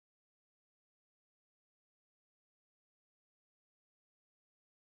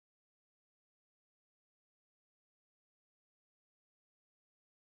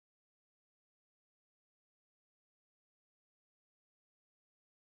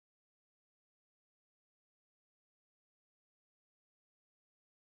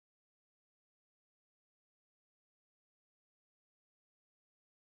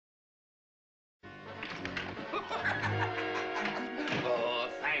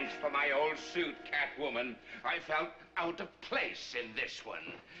for my old suit, Catwoman. I felt out of place in this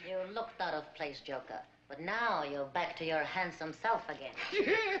one. You looked out of place, Joker. But now you're back to your handsome self again.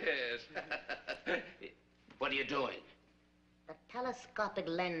 Yes. What are you doing? The telescopic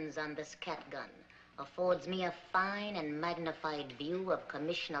lens on this cat gun affords me a fine and magnified view of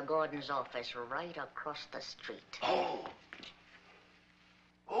Commissioner Gordon's office right across the street. Oh.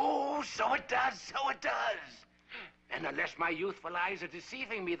 Oh, so it does, so it does. And unless my youthful eyes are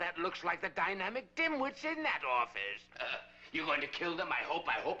deceiving me, that looks like the dynamic dimwits in that office. You're going to kill them, I hope,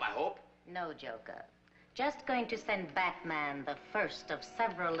 I hope, I hope? No, Joker. Just going to send Batman the first of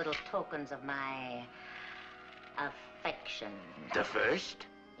several little tokens of my affection. The first?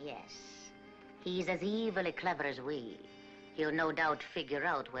 Yes. He's as evilly clever as we. He'll no doubt figure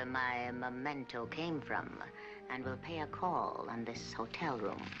out where my memento came from and will pay a call on this hotel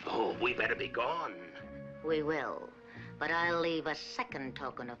room. Oh, we better be gone. We will. But I'll leave a second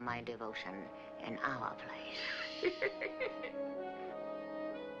token of my devotion in our place.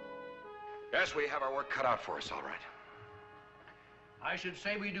 Yes, we have our work cut out for us, all right. I should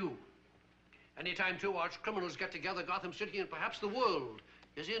say we do. Anytime two arch criminals get together, Gotham City and perhaps the world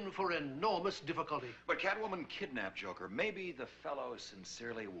is in for enormous difficulty. But Catwoman kidnapped Joker. Maybe the fellow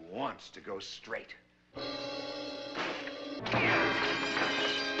sincerely wants to go straight.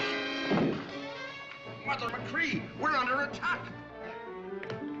 Mother McCree, we're under attack.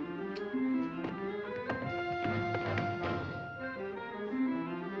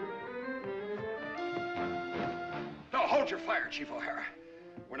 No, hold your fire, Chief O'Hara.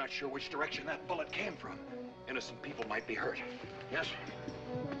 We're not sure which direction that bullet came from. Innocent people might be hurt. Yes.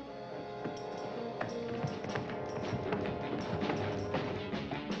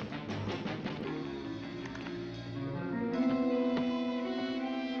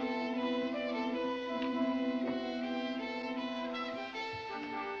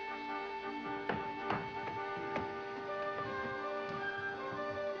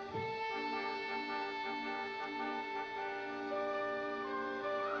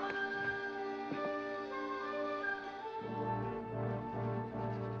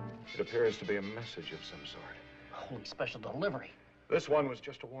 It appears to be a message of some sort. Holy special delivery. This one was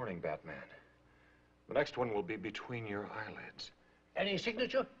just a warning, Batman. The next one will be between your eyelids. Any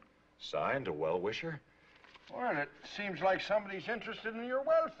signature? Signed, a well-wisher. Well, it seems like somebody's interested in your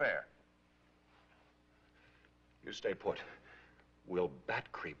welfare. You stay put. We'll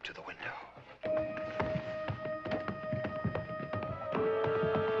Batclip to the window.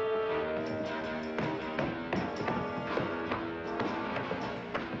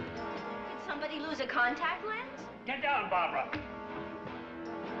 Lose a contact lens? Get down, Barbara.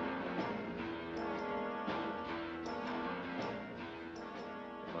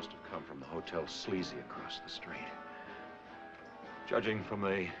 It must have come from the Hotel Sleazy across the street. Judging from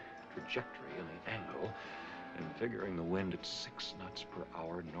the trajectory and the angle, and figuring the wind at 6 knots per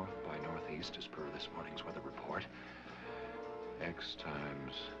hour north by northeast as per this morning's weather report, x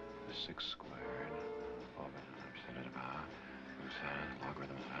times 6 squared,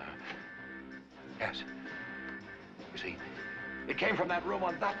 logarithm. Yes. You see, it came from that room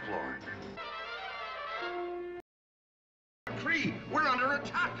on that floor. McCree, we're under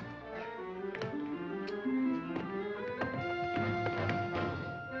attack.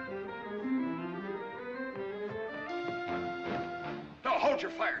 No, hold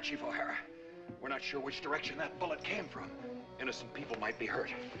your fire, Chief O'Hara. We're not sure which direction that bullet came from. Innocent people might be hurt.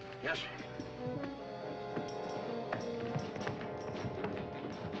 Yes.